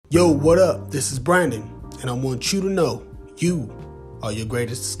Yo, what up? This is Brandon, and I want you to know you are your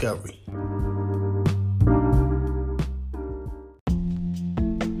greatest discovery.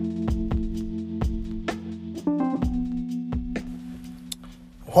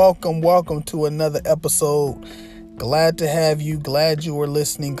 Welcome to another episode. Glad to have you. Glad you are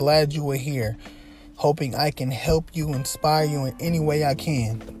listening. Glad you are here. Hoping I can help you, inspire you in any way I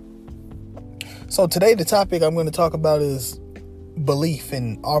can. So today the topic I'm going to talk about is belief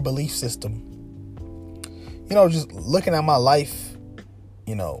and our belief system. Just looking at my life,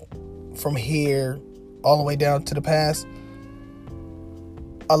 from here all the way down to the past,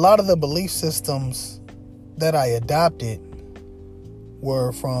 a lot of the belief systems that I adopted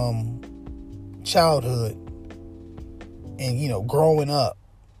were from childhood and, growing up.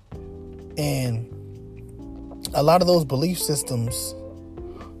 And a lot of those belief systems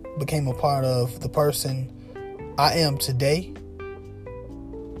became a part of the person I am today,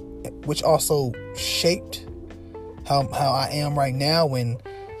 which also shaped how I am right now and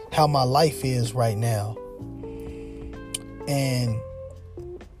how my life is right now. And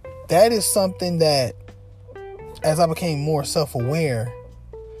that is something that, as I became more self-aware,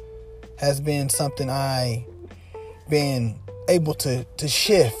 has been something I've been able to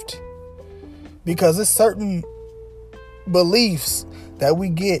shift, because it's certain beliefs that we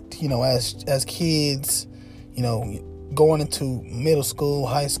get, as kids, going into middle school,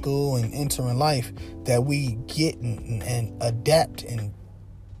 high school, and entering life, that we get and adapt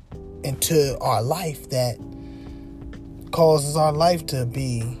into our life, that causes our life to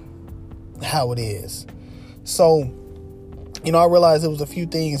be how it is. So, I realized there was a few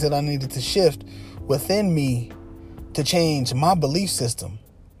things that I needed to shift within me to change my belief system.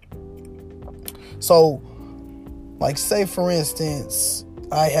 So, like, say for instance,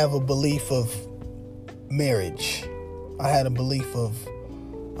 I have a belief of marriage. I had a belief of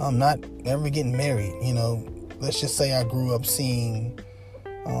I'm not ever getting married. Let's just say I grew up seeing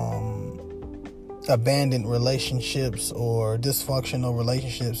abandoned relationships or dysfunctional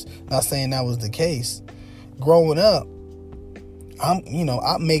relationships. Not saying that was the case. Growing up, I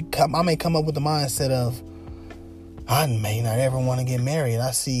may come up with the mindset of I may not ever want to get married.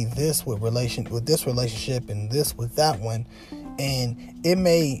 I see this with this relationship and this with that one, and it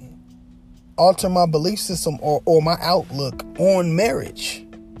may alter my belief system or my outlook on marriage.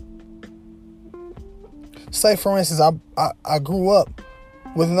 Say for instance, I grew up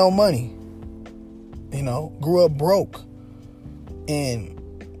with no money, grew up broke, and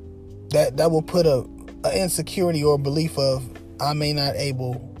that will put a insecurity or belief of I may not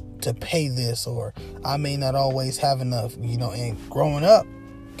able to pay this, or I may not always have enough, and growing up,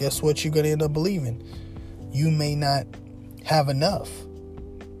 guess what you're going to end up believing? You may not have enough.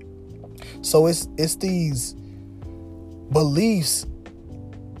 So it's these beliefs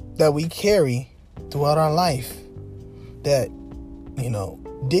that we carry throughout our life that,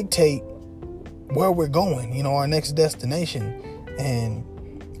 dictate where we're going, our next destination. And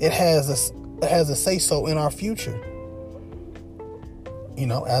it has a say-so in our future.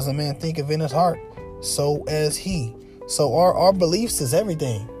 As a man thinketh in his heart, so as he. So our beliefs is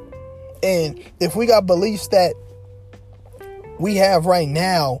everything. And if we got beliefs that we have right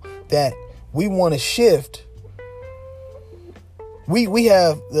now that we want to shift, we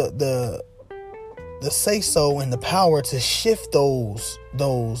have the say-so and the power to shift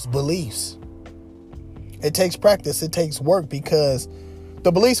those beliefs. It takes practice. It takes work, because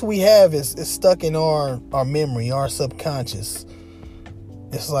the beliefs we have is stuck in our memory, our subconscious.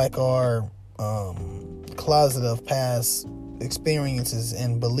 It's like our closet of past experiences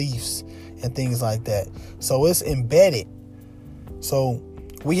and beliefs and things like that. So it's embedded. So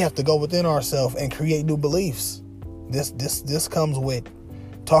we have to go within ourselves and create new beliefs. This comes with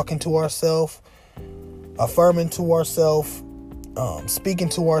talking to ourselves, affirming to ourselves, speaking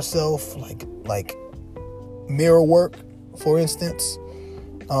to ourselves, like mirror work, for instance,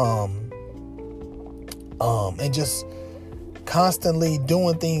 and just constantly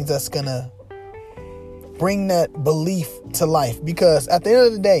doing things that's gonna bring that belief to life. Because at the end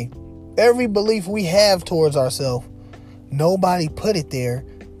of the day, every belief we have towards ourselves, nobody put it there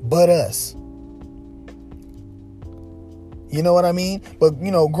but us. You know what I mean? But,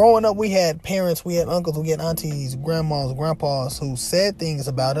 growing up, we had parents, we had uncles, we had aunties, grandmas, grandpas who said things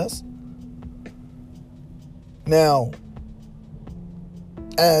about us. Now,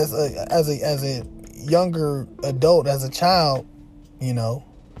 as a younger adult, as a child,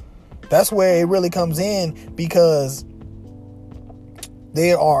 that's where it really comes in, because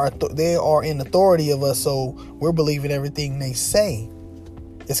they are in authority of us, so we're believing everything they say.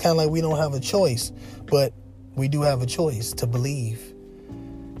 It's kind of like we don't have a choice, but we do have a choice to believe.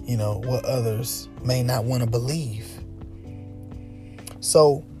 what others may not want to believe.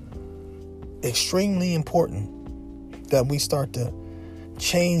 So, extremely important that we start to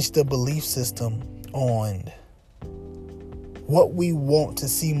change the belief system on what we want to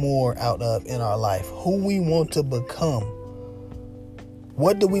see more out of in our life, who we want to become.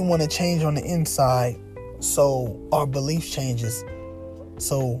 What do we want to change on the inside so our belief changes,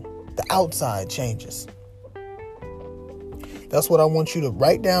 so the outside changes? That's what I want you to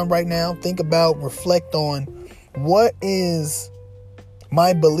write down right now. Think about, reflect on, what is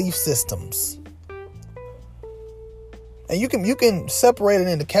my belief systems? And you can separate it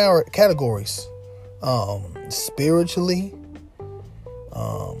into categories. Spiritually,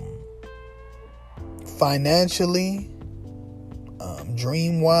 financially,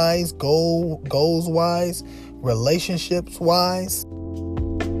 dream wise, goals wise, relationships wise.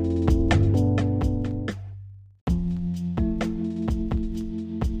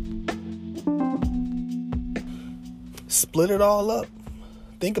 Split it all up.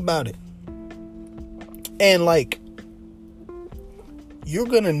 Think about it. And you're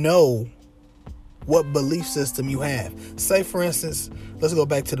going to know what belief system you have. Say, for instance, let's go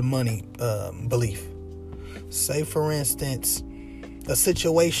back to the money belief. Say, for instance, a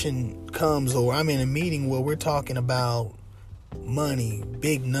situation comes, or I'm in a meeting where we're talking about money,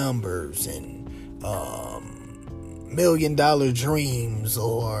 big numbers, and $1 million dreams,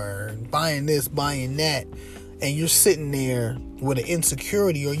 or buying this, buying that. And you're sitting there with an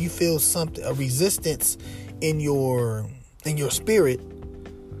insecurity, or you feel something, a resistance in your spirit,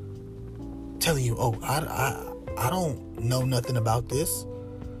 telling you, "Oh, I don't know nothing about this.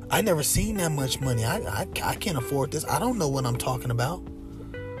 I never seen that much money. I can't afford this. I don't know what I'm talking about."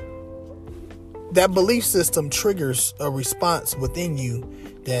 That belief system triggers a response within you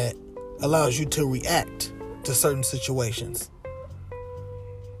that allows you to react to certain situations.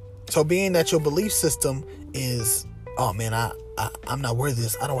 So being that your belief system is, "Oh man, I'm not worth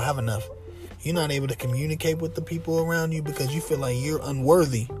this. I don't have enough." You're not able to communicate with the people around you because you feel like you're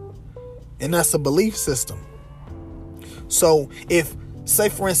unworthy. And that's a belief system. So if, say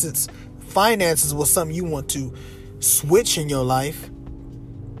for instance, finances was something you want to switch in your life,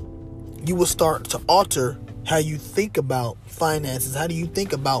 you will start to alter how you think about finances. How do you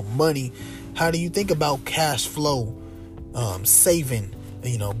think about money? How do you think about cash flow, saving,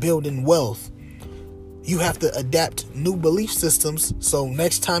 building wealth? You have to adapt new belief systems. So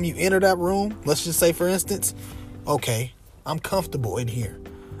next time you enter that room, let's just say, for instance, okay, I'm comfortable in here.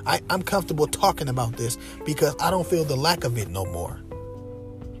 I'm comfortable talking about this because I don't feel the lack of it no more.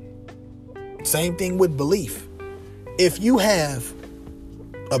 Same thing with belief. If you have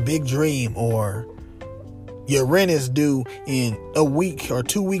a big dream, or your rent is due in a week or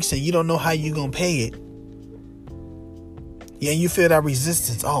 2 weeks and you don't know how you're going to pay it, and you feel that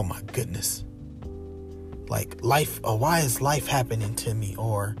resistance, oh my goodness. Life, or why is life happening to me?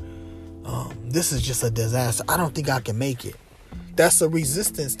 Or this is just a disaster. I don't think I can make it. That's a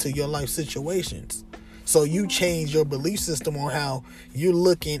resistance to your life situations. So you change your belief system on how you're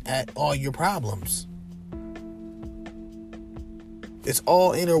looking at all your problems. It's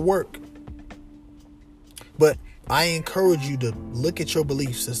all inner work. But I encourage you to look at your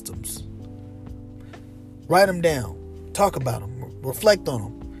belief systems. Write them down. Talk about them. Reflect on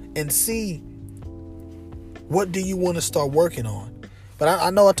them. And see, what do you want to start working on? But I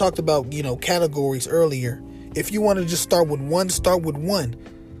know I talked about, categories earlier. If you want to just start with one, start with one.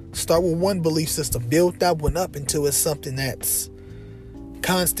 Start with one belief system. Build that one up until it's something that's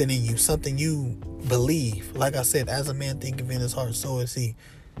constant in you, something you believe. Like I said, as a man thinketh in his heart, so is he.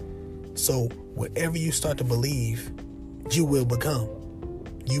 So whatever you start to believe, you will become.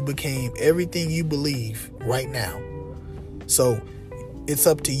 You became everything you believe right now. So it's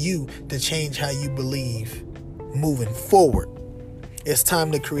up to you to change how you believe moving forward. It's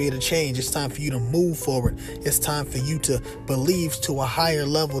time to create a change. It's time for you to move forward. It's time for you to believe to a higher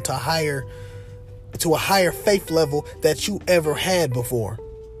level, to a higher faith level that you ever had before.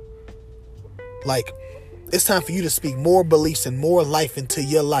 It's time for you to speak more beliefs and more life into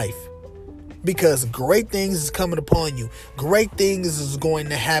your life, because great things is coming upon you. Great things is going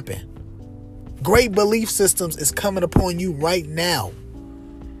to happen. Great belief systems is coming upon you right now.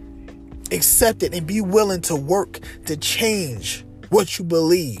 Accept it and be willing to work to change what you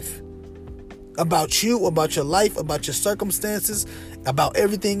believe about you, about your life, about your circumstances, about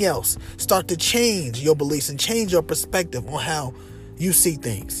everything else. Start to change your beliefs and change your perspective on how you see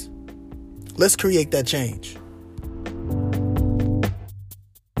things. Let's create that change.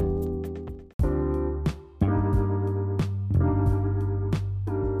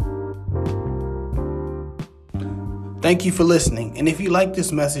 Thank you for listening. And if you like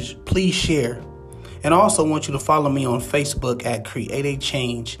this message, please share. And I also want you to follow me on Facebook at Create a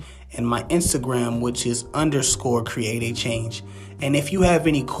Change and my Instagram, which is _Create a Change. And if you have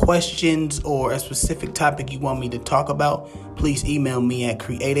any questions or a specific topic you want me to talk about, please email me at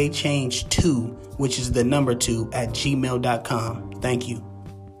createachange2, which is the number 2, @gmail.com. Thank you.